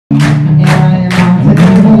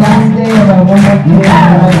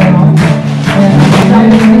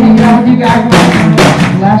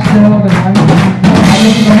Last show, but I'm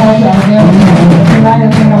looking the whole time again. Tonight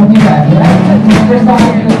I'm hanging out with you guys, right? The first song I'm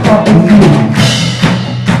going to start with you.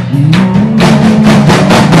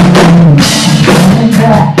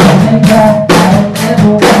 Thank God, I'll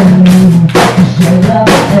never want you to show love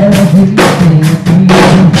everything for you.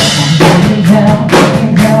 I'm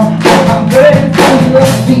breaking down, I'm burning to your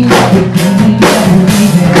feet.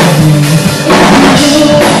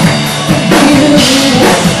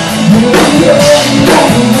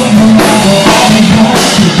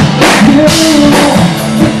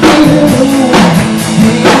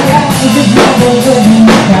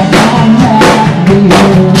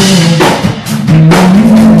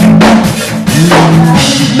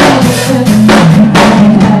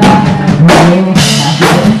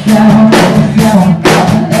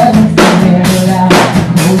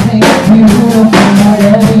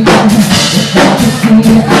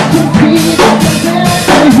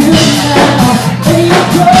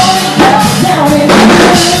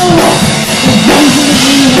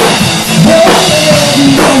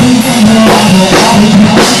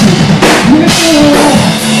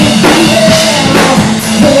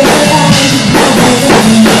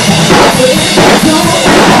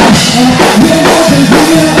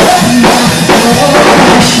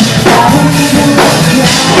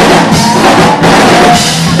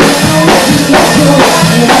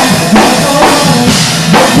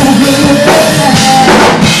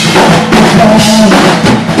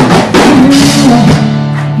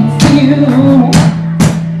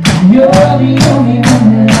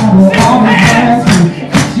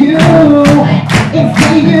 It's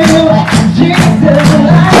me,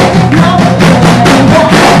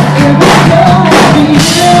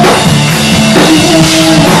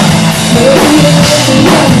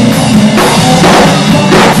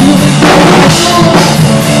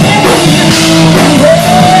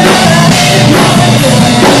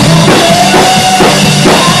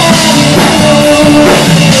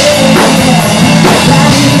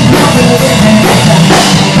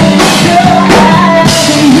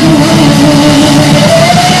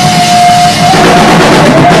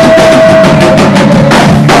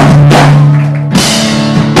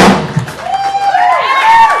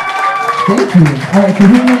 Alright, so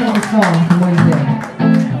who knows the song from Wednesday?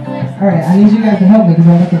 Alright, I need you guys to help me because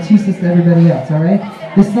I'm not going to teach this to everybody else, alright?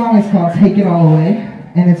 This song is called Take It All Away,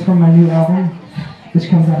 and it's from my new album, which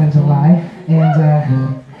comes out in July.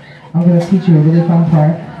 And I'm going to teach you a really fun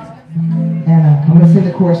part. And I'm going to sing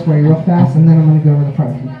the chorus for you real fast, and then I'm going to go over the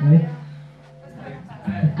part. Ready?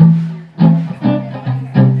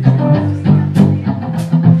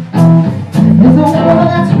 There's a wall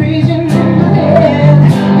that's raging in my head,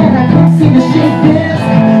 and I can't seem to shake this.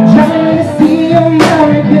 Trying to see your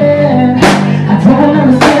memory again. I don't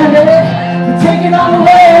understand it. So take it all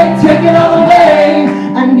away, take it all away.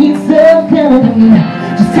 I need self-company.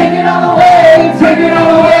 Just take it all away, take it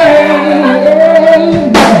all away.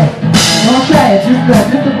 I'll try it, just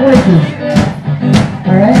the voices.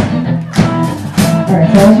 Alright? Alright,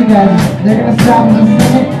 so I want you guys, they're gonna stop and just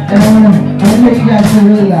sing it, and I'm gonna hear you guys sing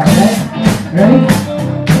really loud, right? Ready?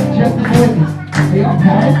 Just the voices. Are you all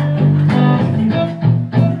tired?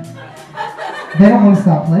 They don't want to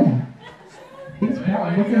stop playing. He's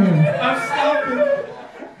proud. Look at him. I'm stopping.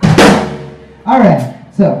 Alright,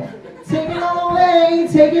 so. Take it all away,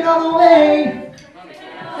 take it all away.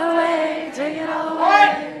 Take it all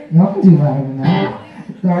away. Y'all can do louder than that.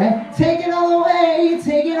 Alright? Take it all away,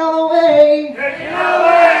 take it all away. Take it all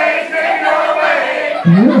away, take it all away.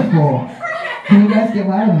 Beautiful. Can you guys get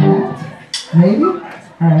louder than that? Maybe?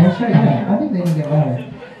 Alright, let's try it again. I think they can get louder.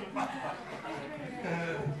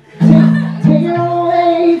 Take it all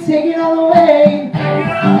away, take it all away. Take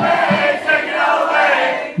it all away, take it all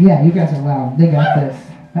away. Yeah, you guys are loud. They got this.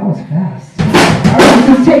 That was fast. Alright, let's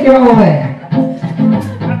just take it all away.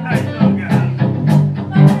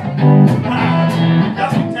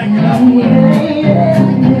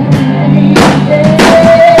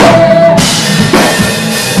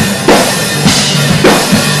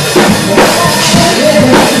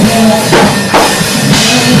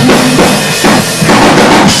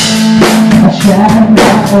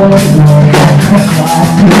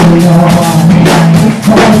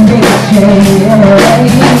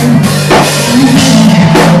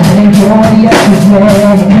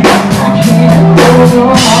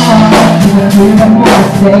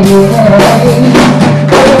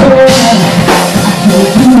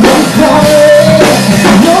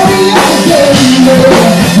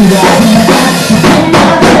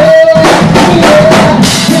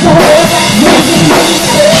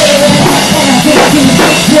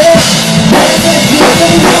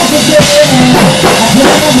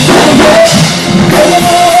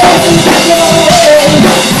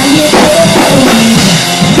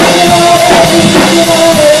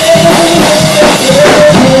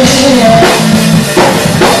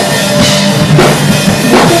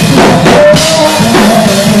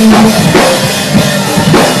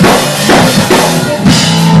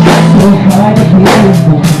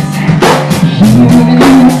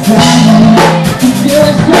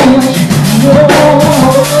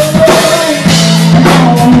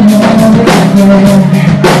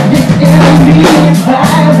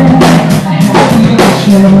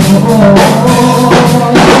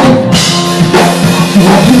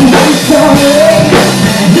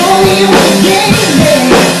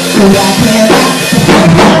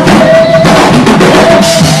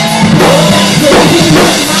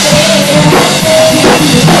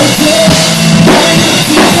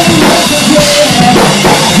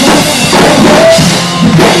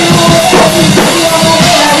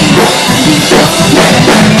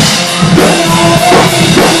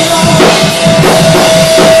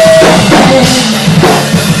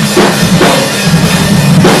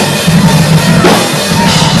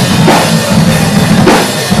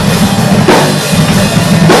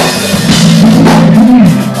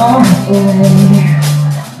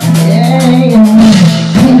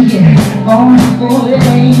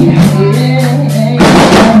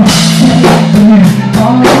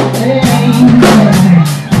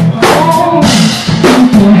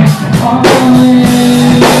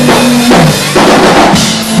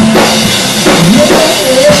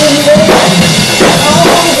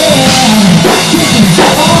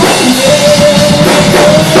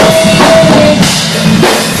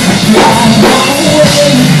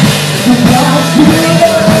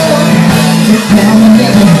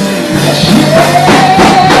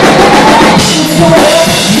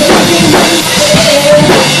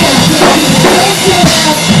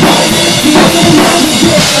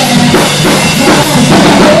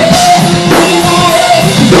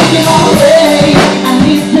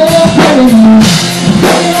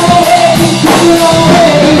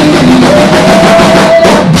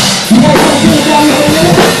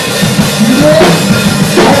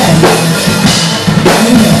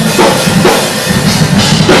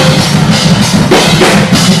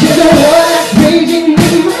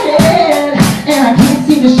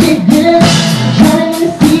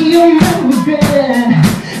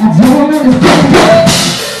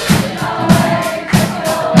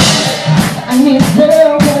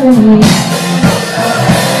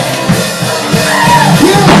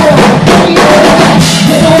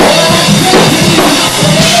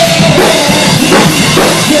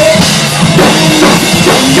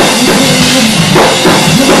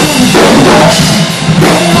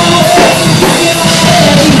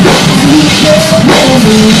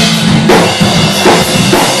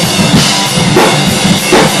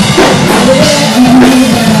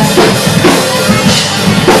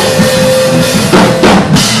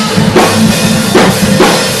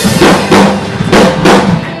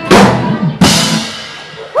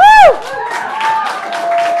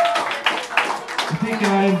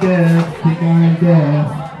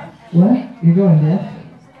 What? You're going deaf?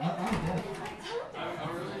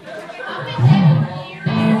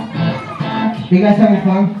 You guys having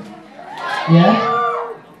fun? Yeah?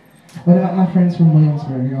 What about my friends from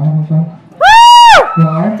Williamsburg? Y'all having fun? Woo! You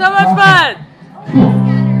are? So much fun!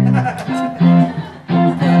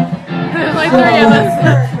 There's like 3 of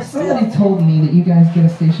us. Somebody told me that you guys get a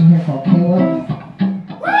station here called Caleb.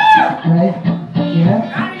 Right? Yeah?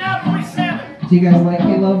 99.7. Do you guys like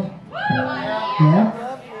Caleb? Yeah?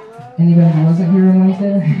 Anybody who wasn't here on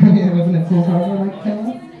Wednesday? Wasn't at Souls Harbor like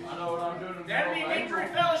Caleb?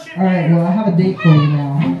 Alright, well I have a date for you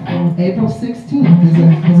now. April 16th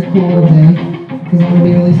is a cool little day, because I'm going to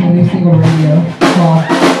be releasing a new single radio called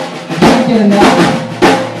Can't Get Enough,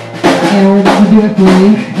 and we're going to do it for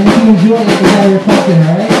you, and if you enjoy it, you got to request it,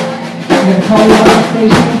 alright? I'm going to call you on the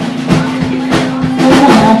station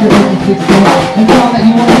sometime after April 16th, and tell them that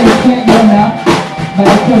you want to hear Can't Get Enough by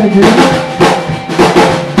Dakota Green.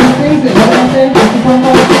 Who sings it? What did I say? What's the song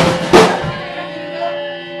called?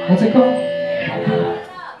 What's it called?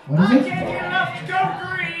 What is it? I can't get enough Dakota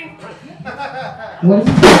Green. What is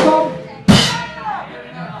it called?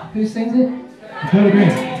 Who sings it? Dakota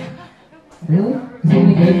Green. Really? Is he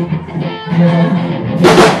any good?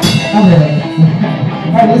 I'm ready.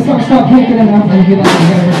 Alright, this song's called Can't Get Enough, and if you like it, you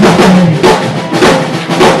gotta request it.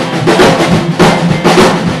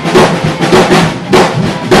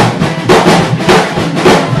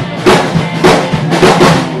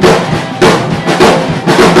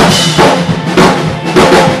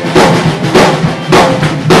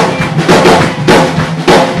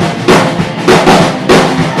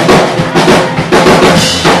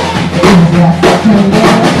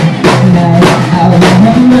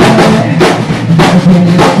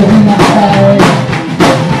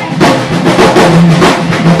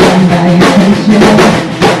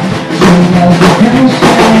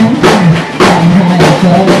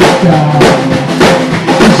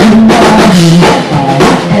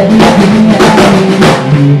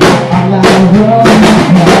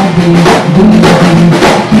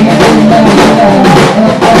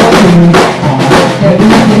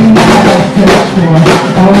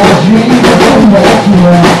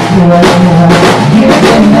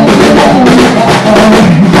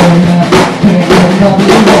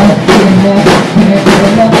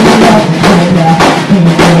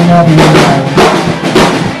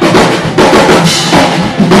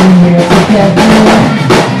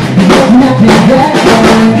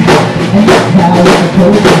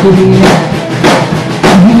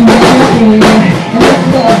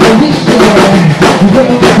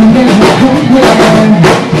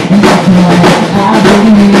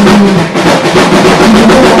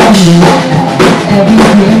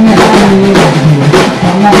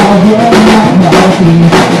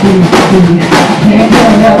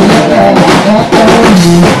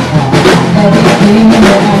 Everything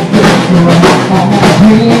that I feel for, all my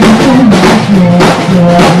dreams.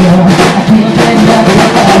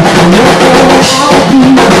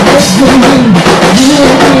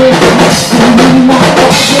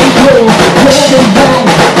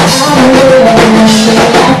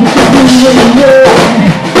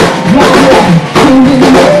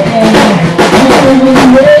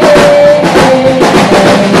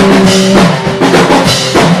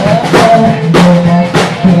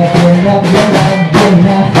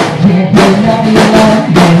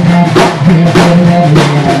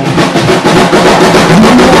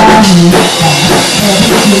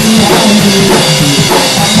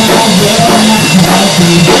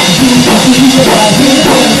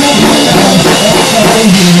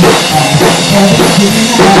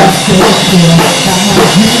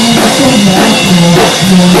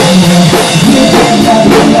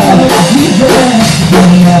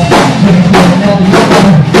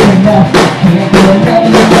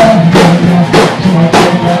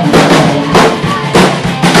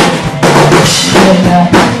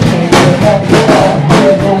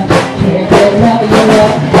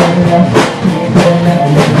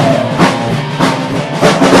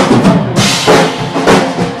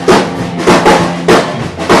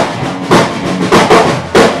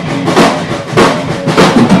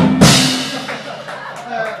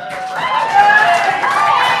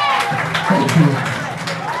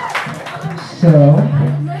 So,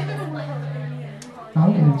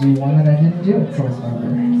 I'm going to do one that I didn't do at Soul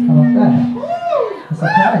Starter. How about that? A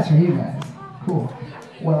surprise for you guys. Cool.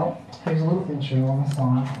 Well, here's a little intro on the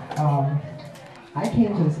song. I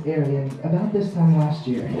came to this area about this time last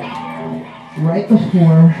year, right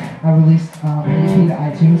before I released an EP to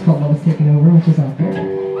iTunes called Love Is Taking Over, which is out there.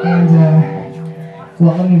 And,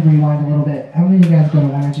 well, let me rewind a little bit. How many of you guys go to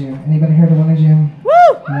Winter Jam? Anybody heard of Winter Jam? Woo!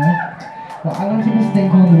 Yeah? Well, I went to this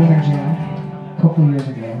thing called the Winter Jam a couple years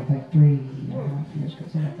ago, like 3.5 years ago,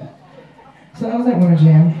 something like that. So I was at Winter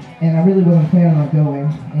Jam, and I really wasn't planning on going,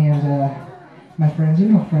 and my friends, you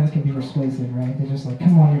know how friends can be persuasive, right? They're just like,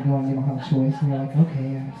 come on, you're going, you don't have a choice, and you're like, okay,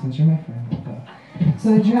 yeah, since you're my friend, I'll go.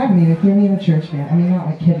 So they dragged me, they threw me in the church van. I mean, not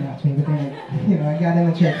like kidnapped me, but they like, you know, I got in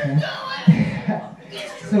the church van.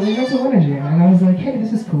 So we went to Winter Jam, and I was like, hey,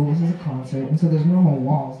 this is cool, this is a concert. And so there's normal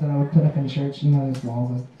walls that I would put up in church. You know, there's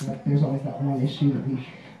walls, like, there's always that one issue that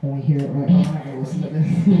when we hear it, we're like, oh, I'm not going to listen to this,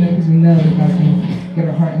 you know, because we know that God's going to get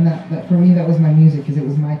our heart. And that for me, that was my music, because it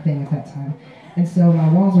was my thing at that time. And so my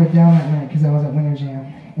walls were down that night, because I was at Winter Jam,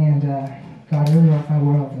 and God really rocked my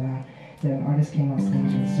world. That an artist came on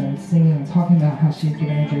stage and started singing and talking about how she had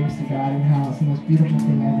given her dreams to God and how it's the most beautiful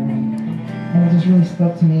thing ever. And it just really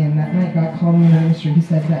spoke to me. And that night, God called me in the ministry. He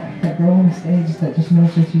said that girl on the stage that just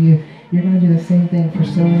ministered to you, you're going to do the same thing for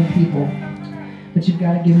so many people. But you've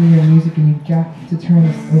got to give me your music, and you've got to turn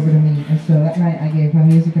this over to me. And so that night, I gave my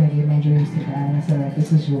music and I gave my dreams to God. And I said, all right,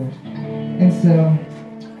 this is yours. And so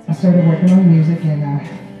I started working on music, and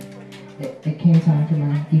it came time for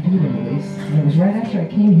my EP to release. And it was right after I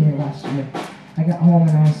came here last year. I got home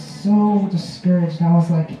and I was so discouraged. I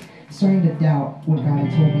was like starting to doubt what God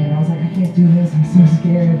had told me. And I was like, I can't do this. I'm so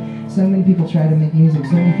scared. So many people try to make music.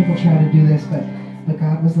 So many people try to do this. But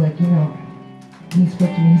God was like, you know, He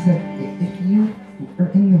spoke to me. He said, if you are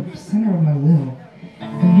in the center of my will,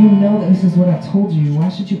 and you know that this is what I told you, why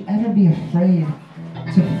should you ever be afraid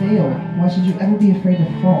to fail? Why should you ever be afraid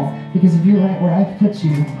to fall? Because if you're right where I've put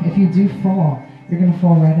you, if you do fall, you're going to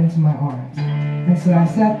fall right into my arms. And so I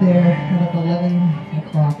sat there at like 11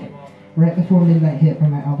 o'clock, right before midnight hit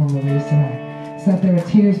when my album released, and I sat there with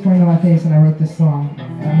tears pouring down my face, and I wrote this song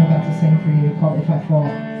that I'm about to sing for you called If I Fall.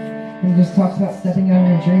 And it just talks about stepping out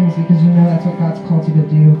on your dreams, because you know that's what God's called you to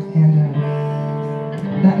do. And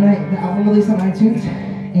that night, the album released on iTunes,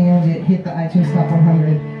 and it hit the iTunes Top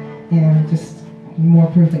 100, and just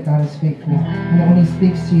more proof that God is faithful, and that when He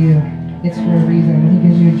speaks to you, it's for a reason. When He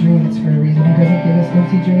gives you a dream, it's for a reason. He doesn't give us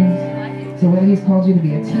empty dreams. So whether He's called you to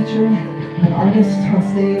be a teacher, an artist on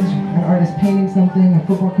stage, an artist painting something, a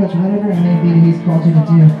football coach, whatever it may be that He's called you to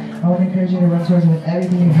do, I would encourage you to run towards Him with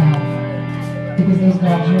everything you have, because those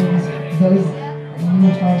God dreams, you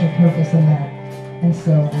will find your purpose in that. And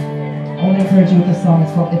so I want to encourage you with this song.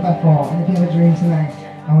 It's called If I Fall. And if you have a dream tonight,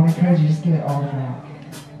 I want to encourage you, just give it all to God.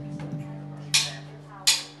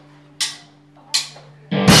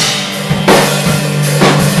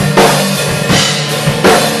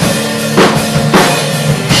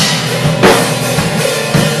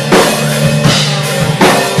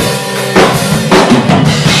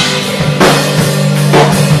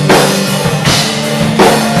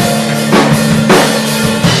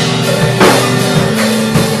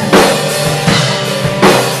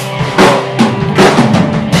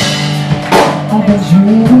 I've been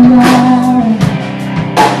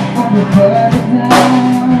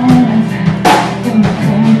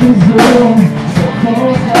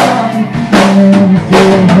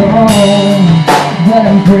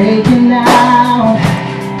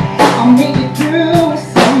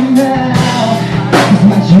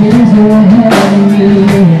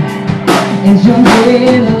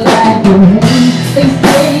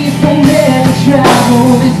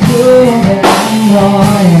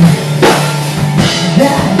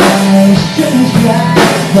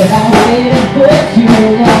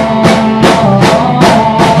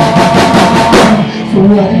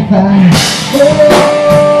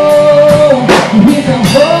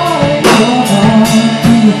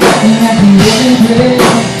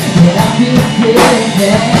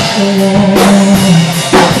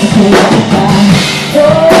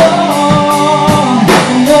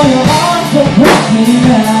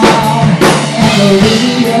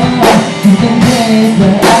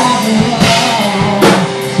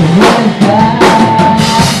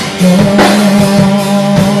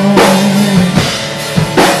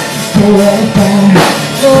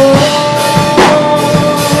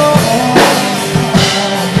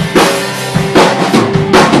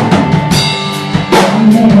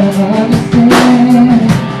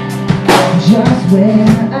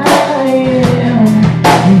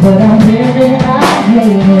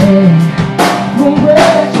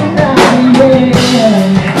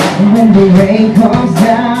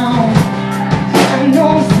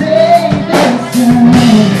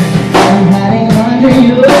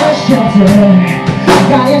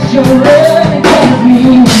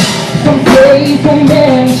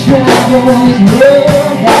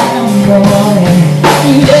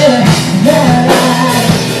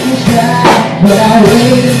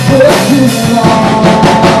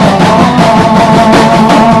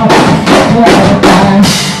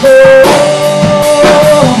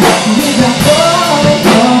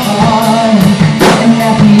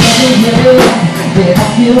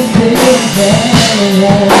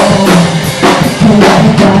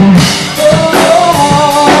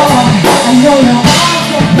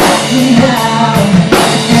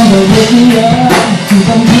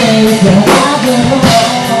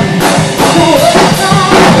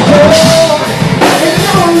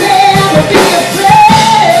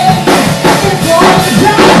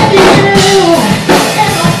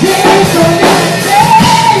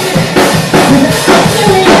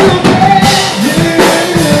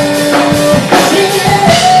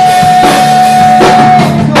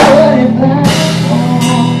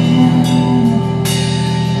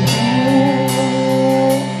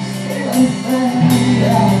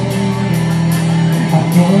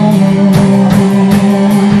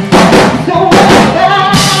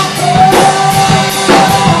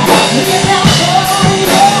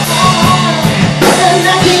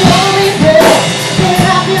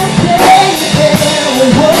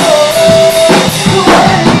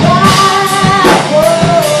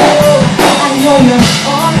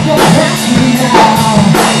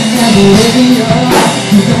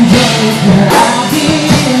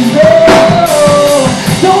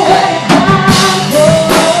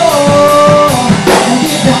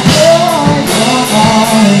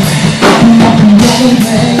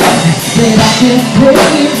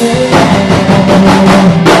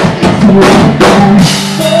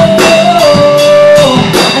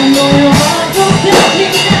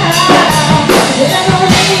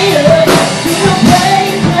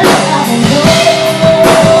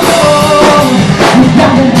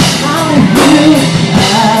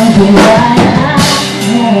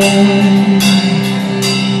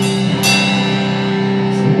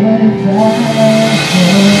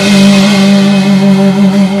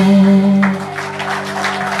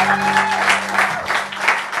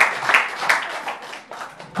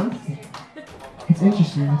It's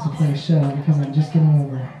interesting to play a show because I'm just getting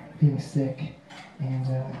over being sick, and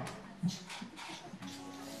I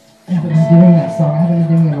haven't been doing that song. I haven't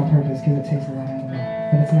been doing it on purpose because it takes a lot out of me.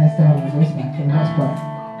 But it's nice to have my voice back for the most part.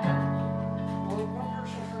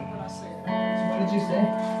 What did you say?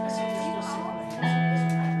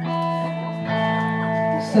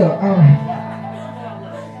 So,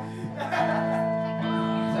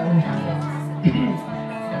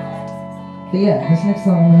 but yeah, this next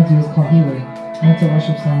song I'm going to do is called Healer. And it's a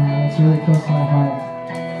worship song, and it's really close to my heart.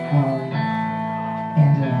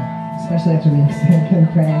 Especially after being sick and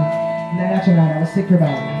praying. Night after night, I was sick for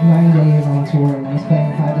about 9 days on tour, and I was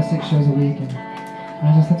playing 5 to 6 shows a week, and I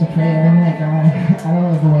just had to pray every night, God, I don't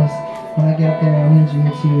have a voice. When I get up there, I need you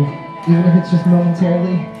to, even if it's just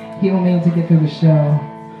momentarily, heal me to get through the show.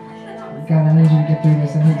 God, I need you to get through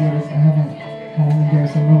this, and he did it. I haven't had any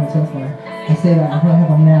embarrassing moments so far. I say that, I probably have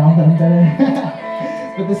them now, but I'm better.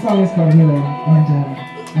 But this song is called Healer, and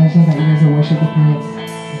I just thought you guys would worship with me.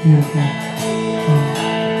 It's beautiful.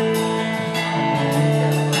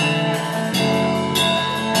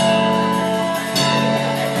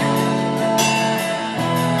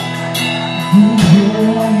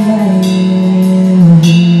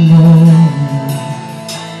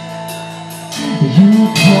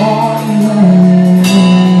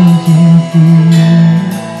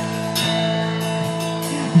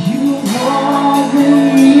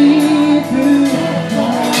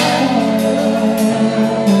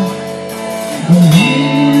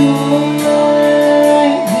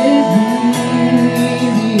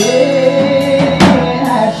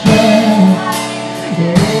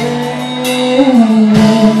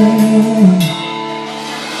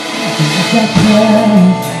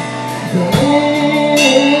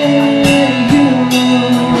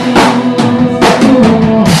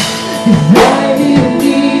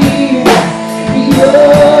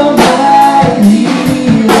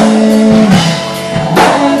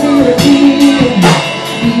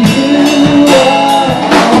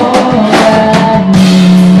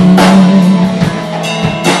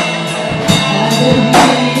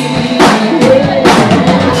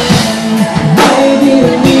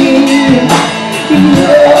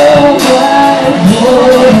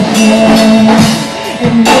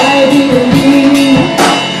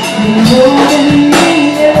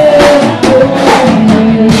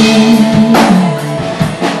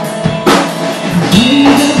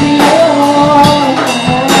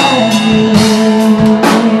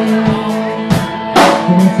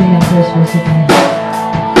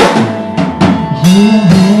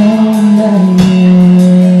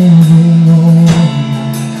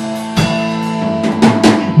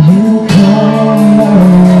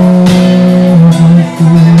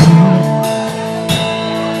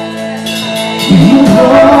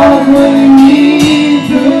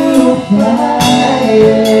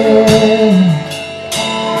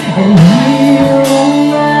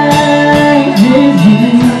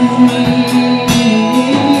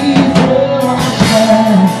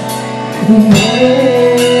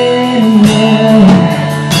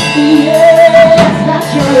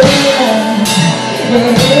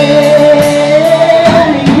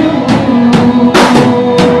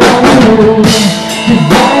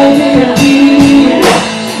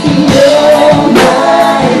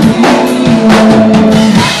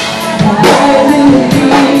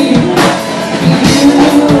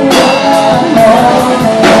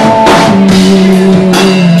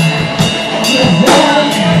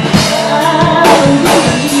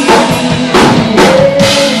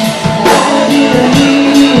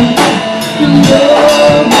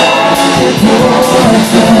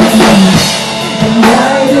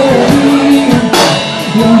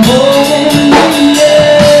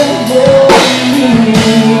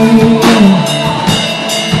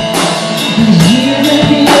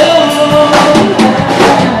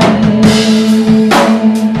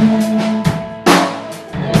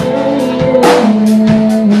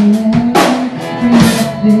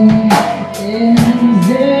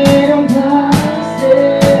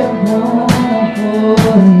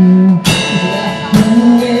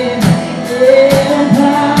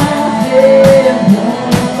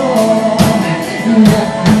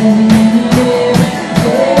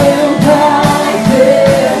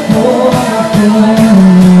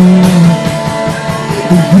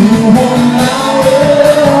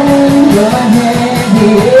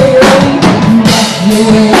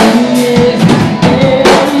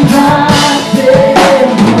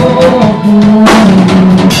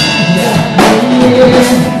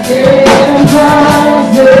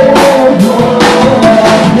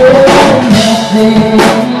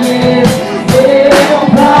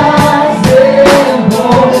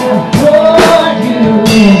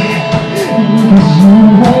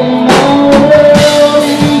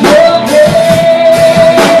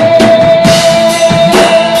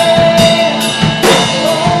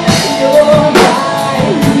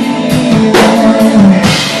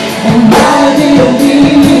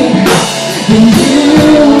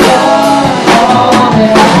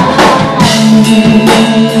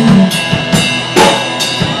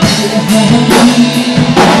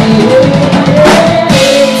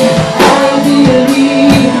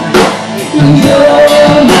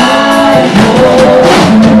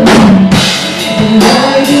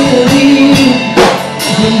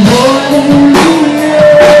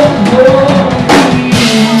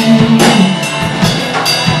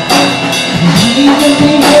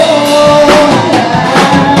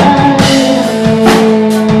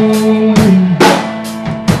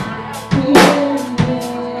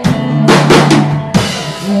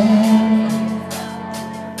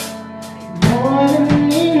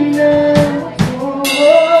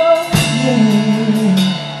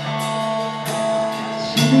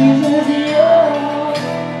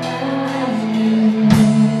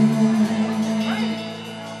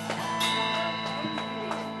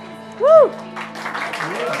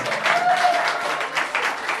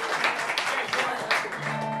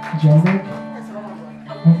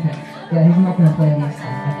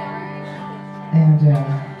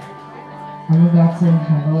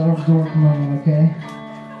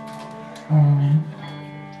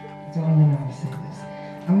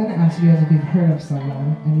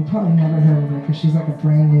 She's like a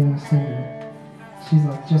brand new singer. She's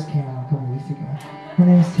like just came out a couple weeks ago. Her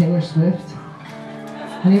name is Taylor Swift.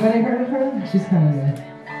 Anybody heard of her? She's kind of good.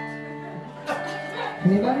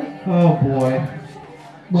 Anybody? Oh boy.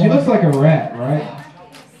 Well, She looks like a rat, right?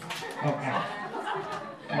 Oh, ow.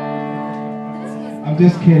 I'm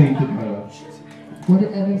just kidding, Dakota. what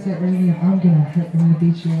did Evan say earlier? I'm gonna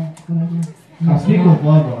beat you up, whatever. I'll speak with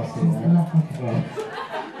love when I say No, that. okay.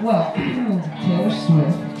 Well, Taylor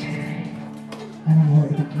Swift. I don't know where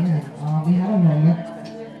to begin. We had a moment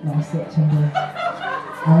last September.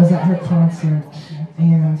 I was at her concert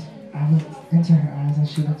and I looked into her eyes and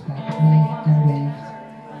she looked back at me and waved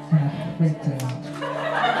and I freaked out.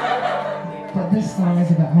 But this song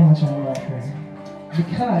is about how much I love her.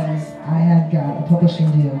 Because I had got a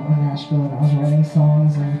publishing deal on Nashville and I was writing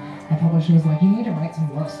songs and my publisher was like, you need to write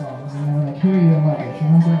some love songs. And they were like, who are you in love with? And I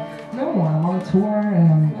was like, no one. I'm on tour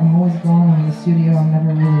and I'm always gone. I'm in the studio. I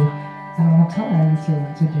don't have time to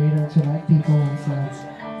date or to like people. And so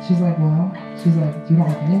she's like, do you don't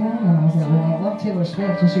like anyone? And I was like, well, I love Taylor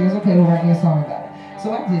Swift. And she goes, okay, we'll write me a song about it. So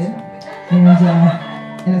I did. And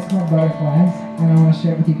it's called Butterflies. And I want to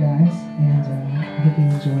share it with you guys. And I hope you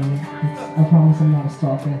enjoy it. I promise I'm not a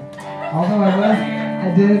stalker. Although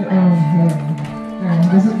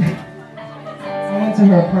this is, I went to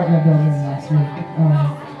her apartment building last week.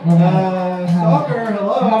 Stalker, I had an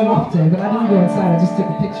hello. off day, but I didn't go inside. I just took a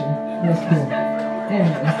picture. It was cool.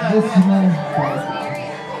 Anyways, this is my butterfly.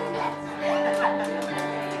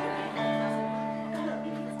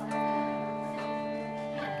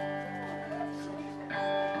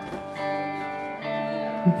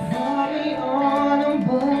 You probably on a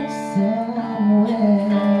bus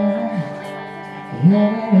somewhere,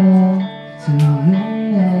 heading up to your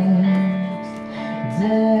next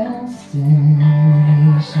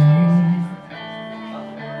destination.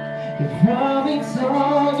 You're probably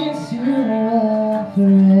talking to a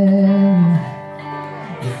friend.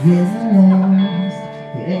 You're getting lost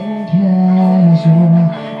in casual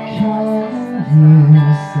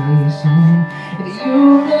conversation. If you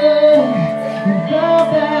look in the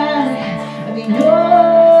back of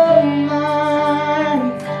your mind,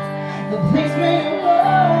 the place where you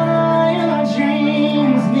are, your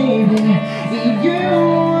dreams, maybe you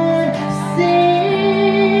would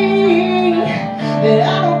see that I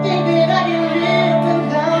don't think that I can live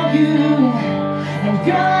without you. And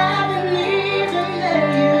girl, I believe in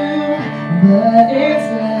you, but it's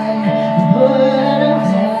like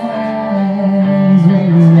butterflies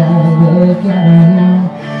when I look at you.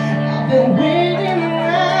 I've been waiting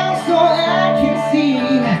around so I can see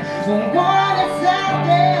the one that's out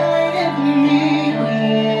there waiting for me.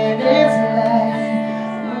 And it's like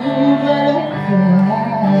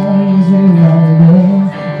butterflies when I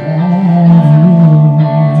look at you.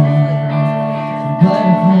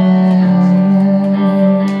 Butterflies,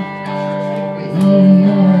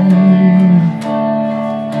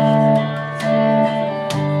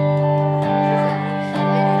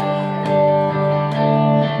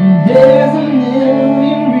 there's a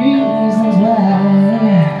million reasons why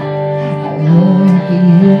I look at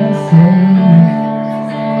you and say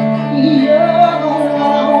you're the one I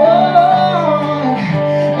want,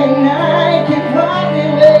 and I can hardly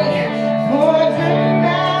wait for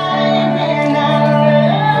tonight when I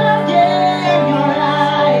look in your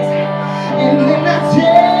eyes, and then I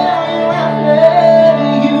tell you I love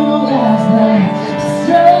you as the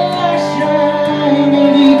sun shines,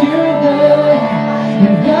 baby, you're the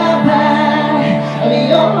in the back of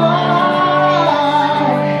your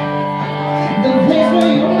heart, the place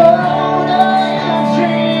where you hold all your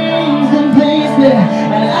dreams, the place where I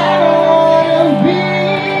don't wanna be.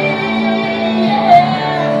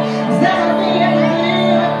 Cause I don't think I can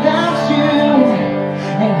live without you.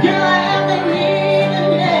 And girl, I believe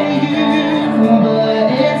in you, but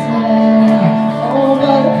it's like oh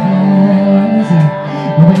butterflies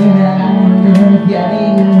when I look at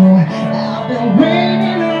you. I've been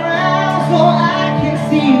waiting around so I can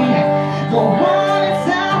see the one that's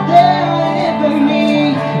out there waiting for me.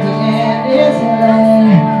 And it's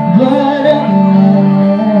like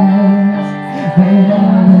butterflies when I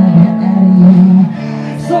look at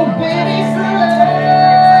you. So baby, slow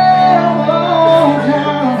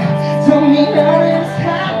down. Tell me how this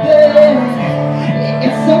happened.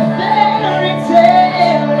 It's a fairy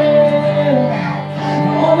tale.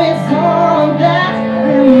 Oh, it's all that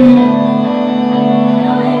and more.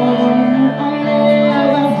 I've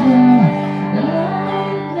never felt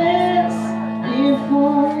like this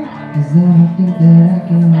before. Cause I don't think that I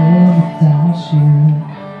can live without you.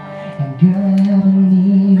 And girl, I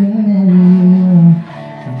believe in you,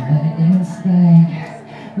 but it's like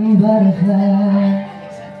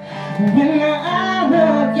butterflies when I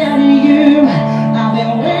look at you. I've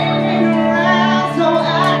been waiting around so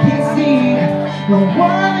I can see the one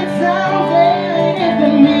that's out there ain't it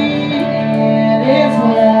for me, and it's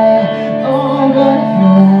like, oh,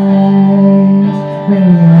 butterflies, when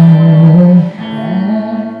you're at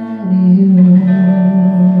you.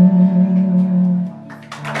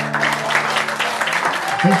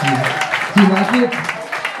 Thank you. Do you like it?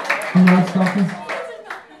 You like stalking?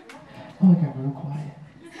 Oh, it got real quiet.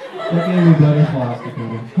 That gave me butterflies,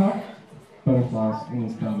 Dakota. Huh? Butterflies in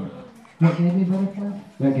the stomach. What gave me butterflies?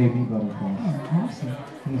 That gave me butterflies Oh, awesome.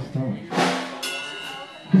 in the stomach.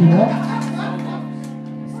 Can you what?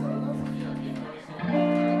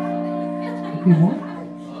 You what?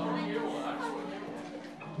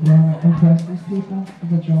 You want to impress these people with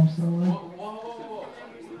the drum solo?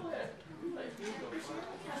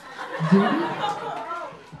 Do you?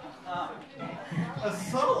 A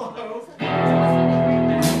solo? I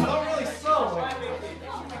don't really solo.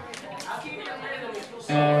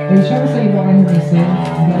 Are you trying to say you don't want to hear me sing? Is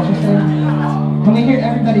that what you're saying? Let me hear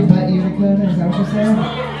everybody but you, Dakota. Is that what you're saying?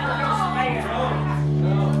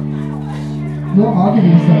 Well, I'll give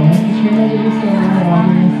you a solo. If you're ready to give you a solo, I'll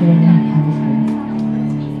give you a solo.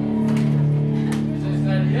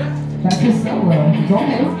 That's his solo. Go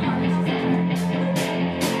ahead.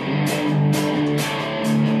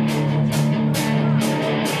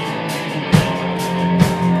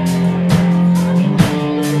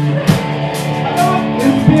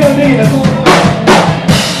 It's POD, that's all.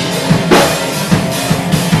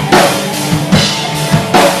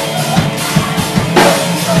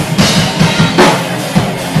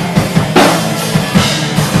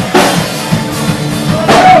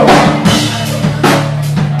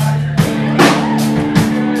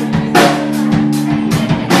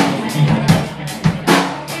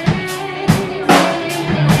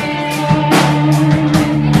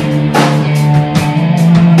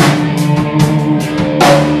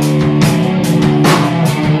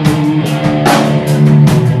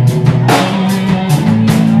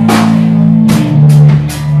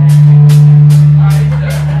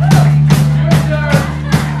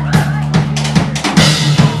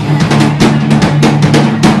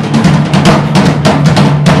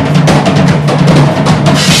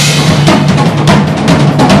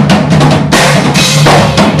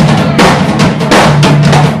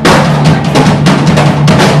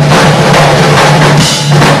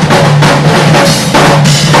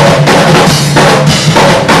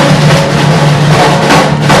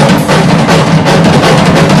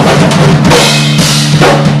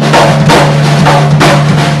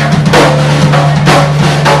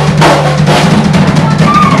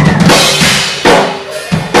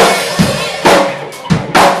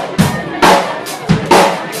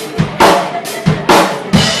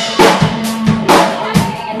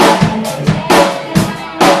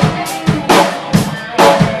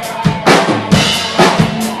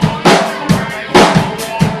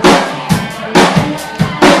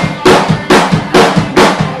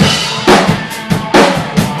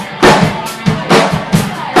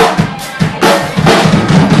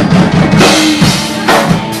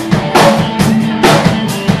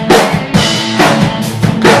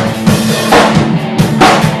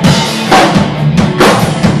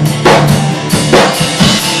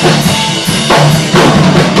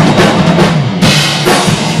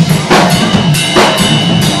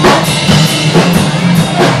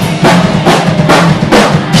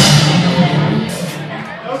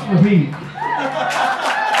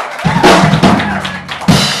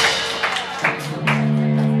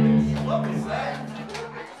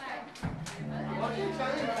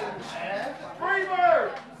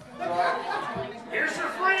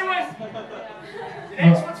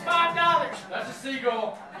 Next one's $5. That's a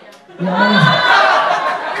seagull.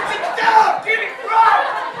 Yeah, It's a dove! Get it right!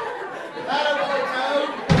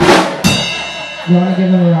 you want to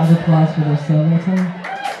give them a round of applause for their solo time?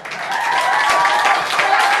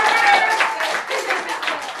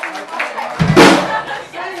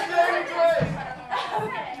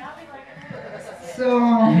 So,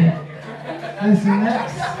 this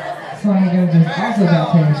next song I'm going to do is also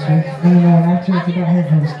about Taylor Swift, and the one after it's about her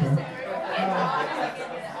hosting.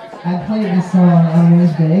 I played this song on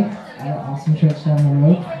Wednesday at an awesome church down the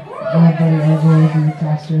road. My buddy RJ is the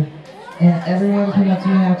pastor, and everyone came up to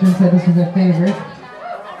me after and said this was their favorite.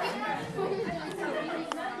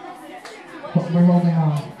 But we're holding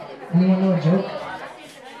on. Anyone know a joke?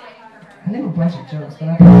 I knew a bunch of jokes, but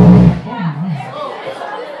I can't. Oh my.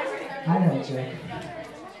 I know a joke.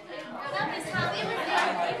 I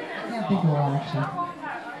can't think of one actually.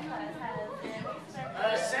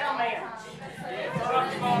 Soundman.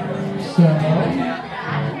 So,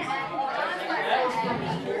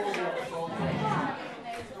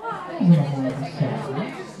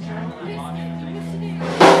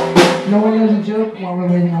 No one knows a joke while we're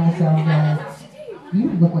waiting on the sound guy. You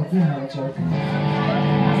look like you know a joke.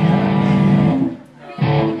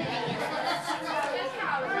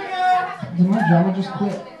 Did my drummer just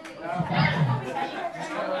quit?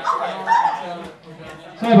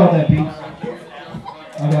 Sorry about that, Pete.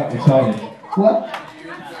 I got excited. What?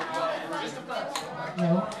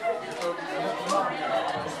 No.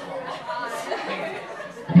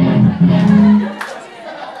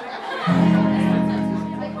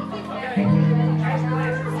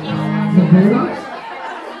 The bird?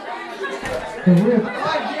 The rip.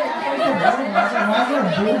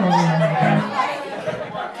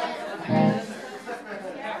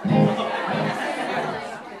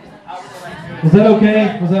 Was that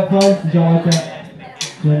okay? Was that fun? Did y'all like that?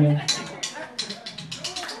 Jimmy?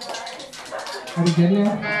 Are we good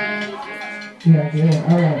now? Yeah, good.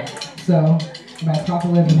 Alright. So, my top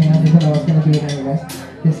 11 hands, because I was going to do it anyways.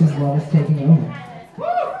 This is Love is Taking Over.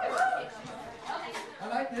 I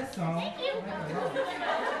like this song.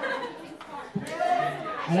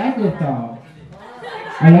 I like this song.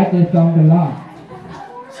 I like this song a lot.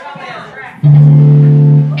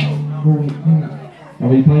 We're waiting. Are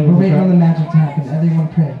we playing We're with waiting on the the magic to happen. Everyone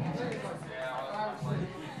pray.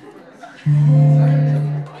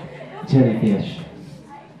 jellyfish?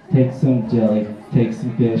 Take some jelly, take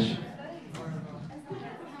some fish.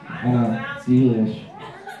 Delish.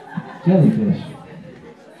 Jellyfish.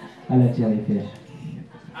 I like jellyfish.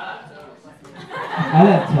 I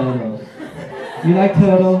like turtles. You like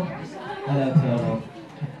turtle? I like turtle.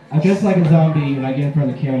 I dress like a zombie when I get in front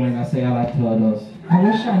of the camera and I say I like turtles. I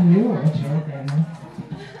wish I knew a joke right now.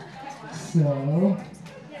 So,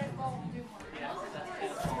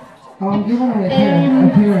 I'm giving away a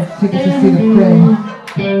pair of tickets to see the Fray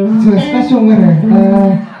to a special winner.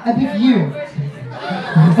 I pick you.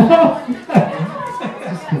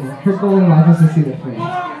 Just kidding. Her goal in life is to see the Fray.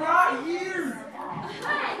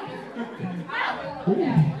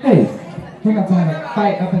 Hey, We're about to have a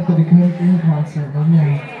fight up at the Dakota Green concert right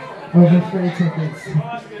now over Fray tickets.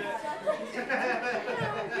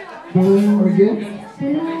 Are we good?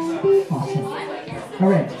 Awesome.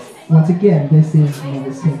 Alright, once again, this is Love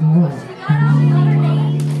is Taking Over.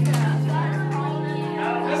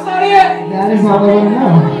 that's not it! That is all I want to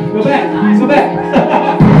know. Go back, go back.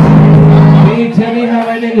 Can you tell me how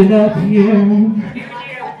I ended up here?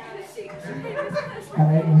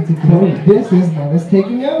 Alright, once again, this is Love is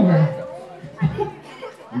Taking Over.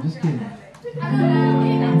 I'm just kidding.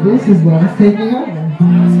 This is Love is Taking Over.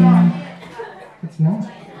 It's not.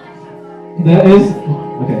 That is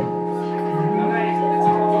okay.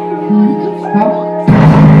 How?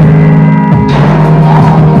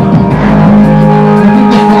 I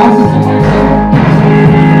think the class is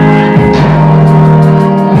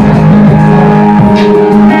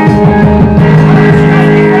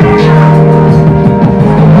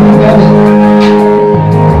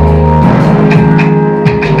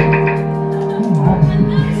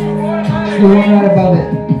the one right above it.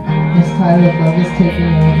 It's titled Love is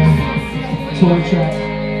Taking Over. Tour track.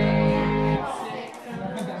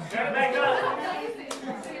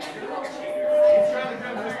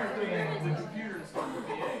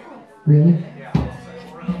 Really?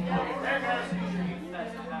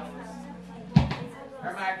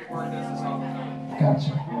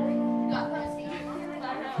 Gotcha.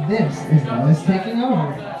 This is Love is Taking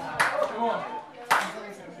Over.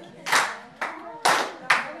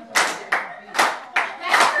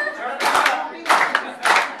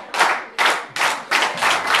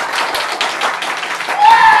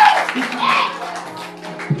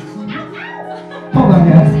 Hold on,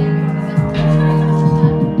 guys.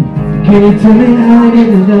 Can you tell me how I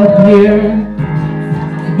ended up here?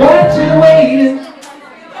 What you waiting?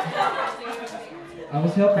 I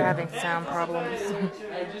was They're helping. having sound problems.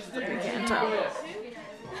 I can't tell.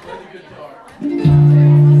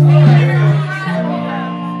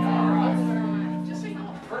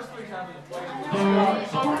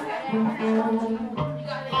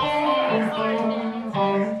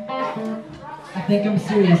 I think I'm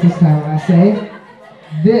serious this time when I say,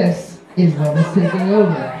 this is Love is Taking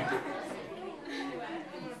Over.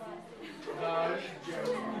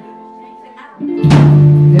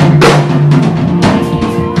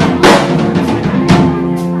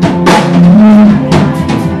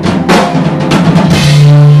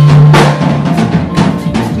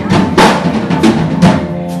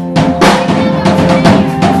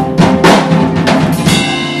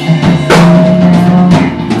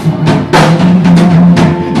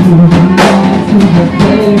 There we go. To the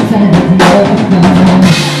place I have never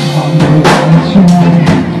found.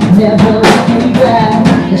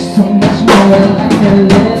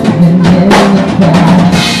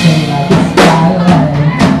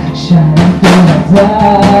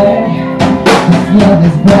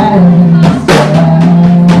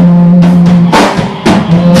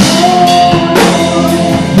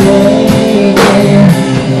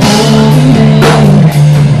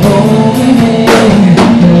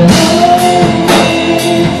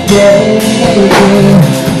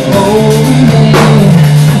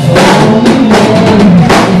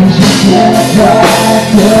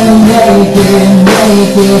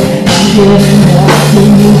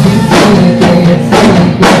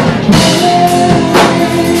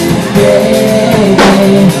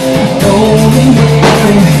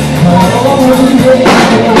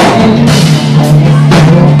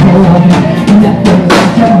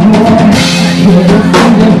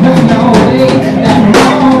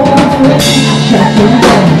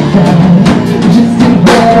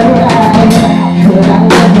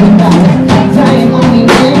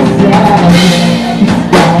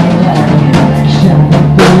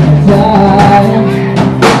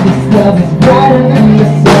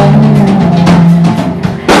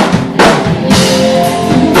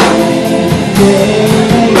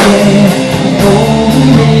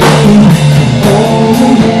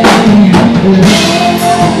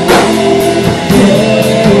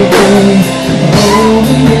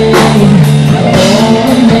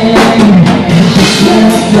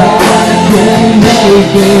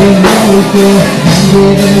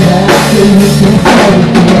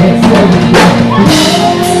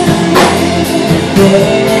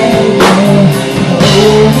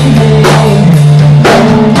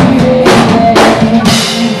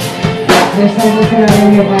 There's something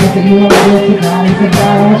in your life that you want to give to God. And say, God,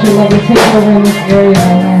 I want your love to take over in this area.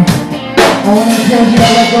 And I want to encourage you to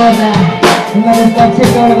let go of that. And let His love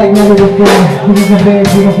take over like never before. This is a very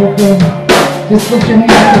beautiful thing. Just lift your hands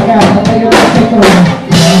to God. Let your love take over.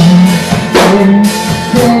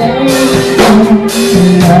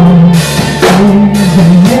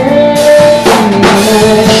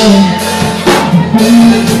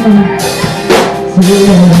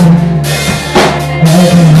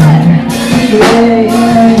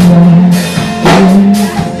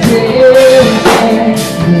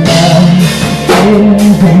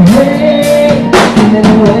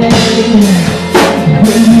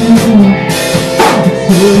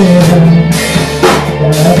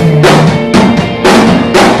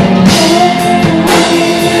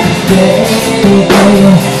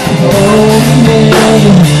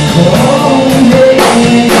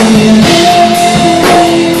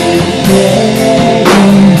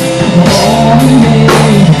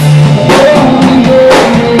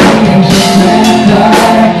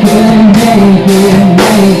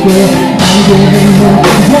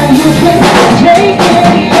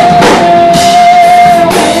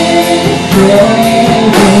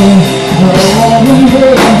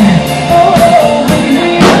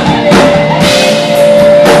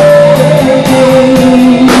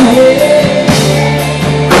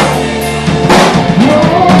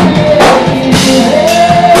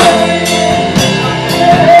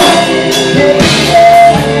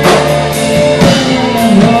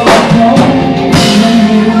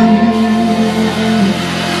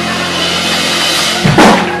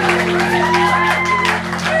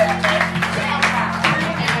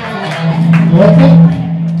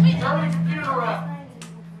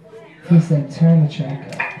 He said, turn the track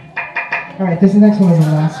up. Alright, this next one is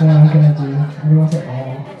the last one I'm gonna do. Everyone say,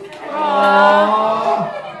 oh.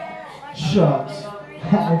 Shucks.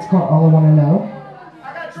 It's called All I Wanna Know. I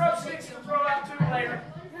got drumsticks to throw out too later.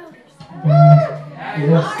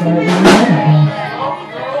 We'll start with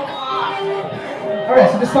Alright,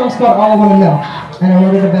 so this song's called All I Wanna Know. And I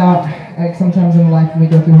wrote it about, like, sometimes in life when we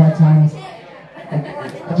go through hard times.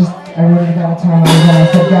 I wrote it about a time I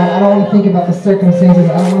said, God, I don't want to think about the circumstances.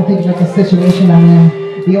 I don't want to think about the situation I'm in.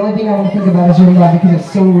 The only thing I want to think about is your love because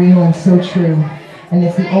it's so real and so true. And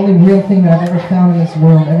it's the only real thing that I've ever found in this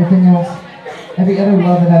world. Everything else, every other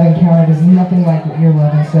love that I've encountered is nothing like your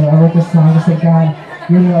love. And so I wrote this song to say, God,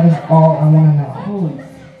 your love is all I want to know.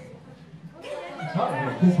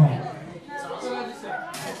 This one.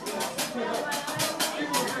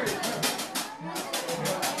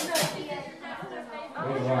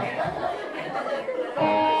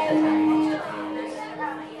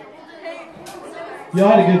 Y'all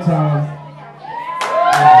had a good time.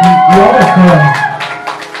 Y'all are fun.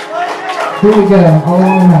 Here we go. All I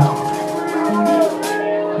wanna know.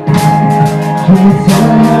 Can you tell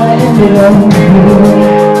me how I ended up with you?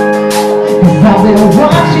 'Cause I've been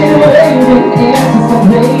watching, waiting,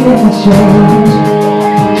 anticipating a change.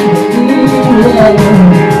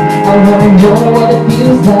 I wanna know what it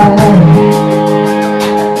feels like.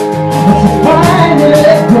 But to finally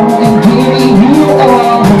let go and give you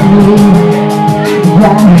all of me.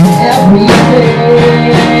 Every day,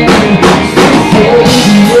 say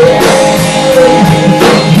yes,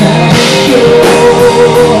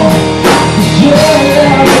 your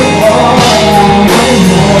love is all I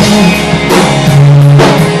know.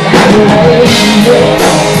 I'm waiting there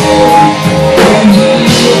for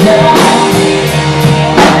you now.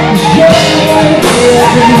 Your love is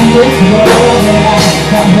in this world that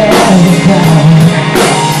I've never found.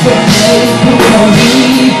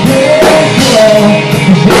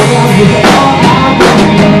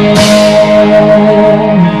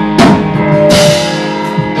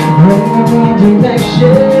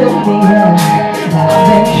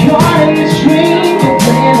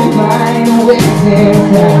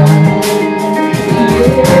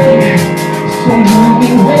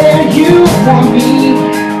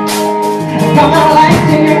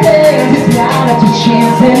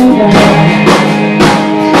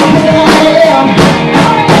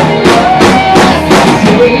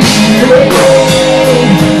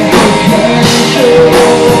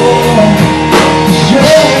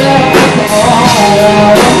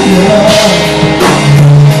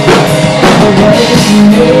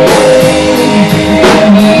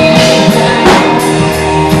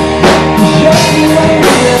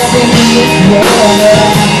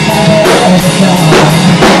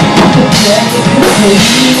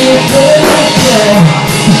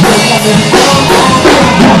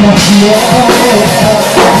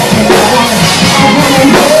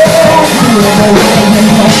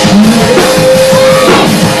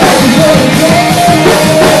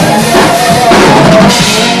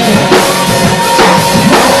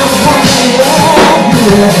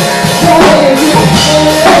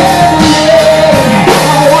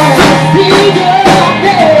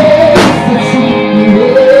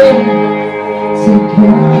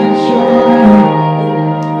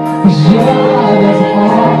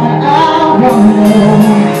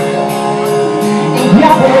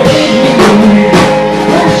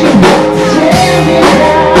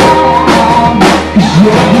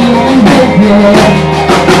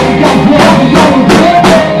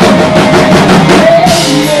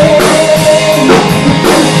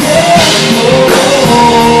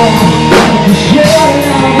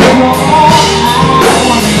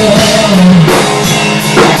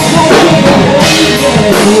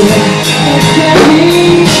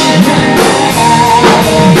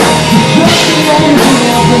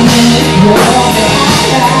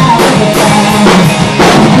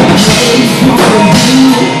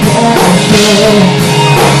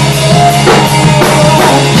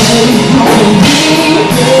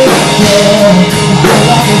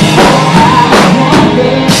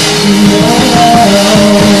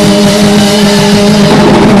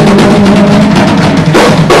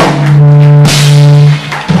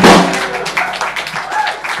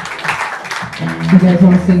 You guys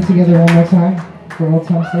want to sing together one more time? For old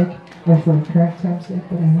time's sake? Or for current time's sake?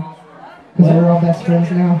 Whatever. Because we're all best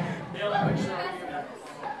friends now.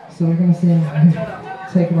 So we're going to sing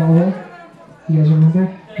Take It All Away. You guys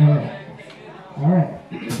remember? Alright. Alright.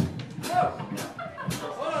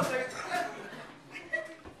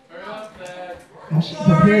 I should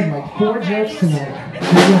have prepared like 4 jokes tonight.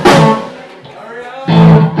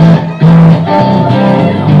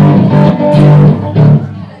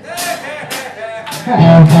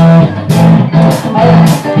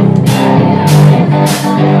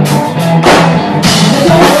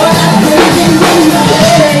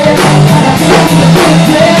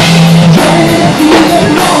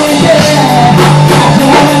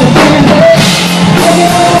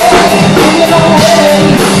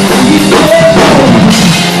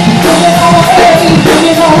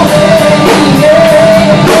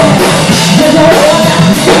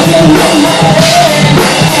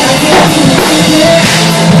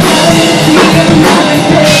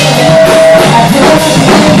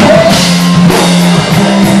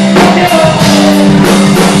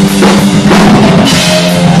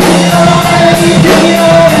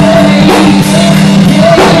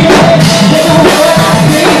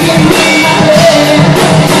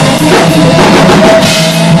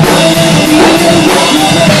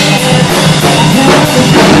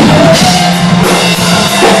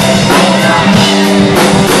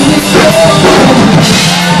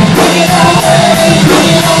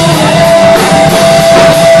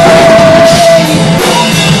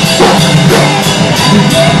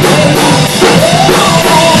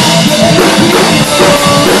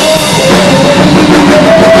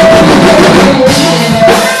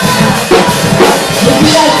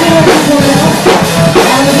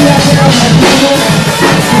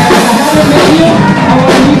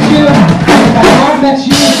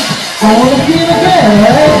 I want to see it again,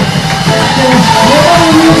 alright? So, we're going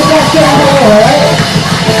to use that song, alright?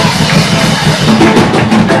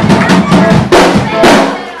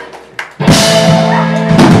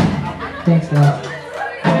 Thanks, guys.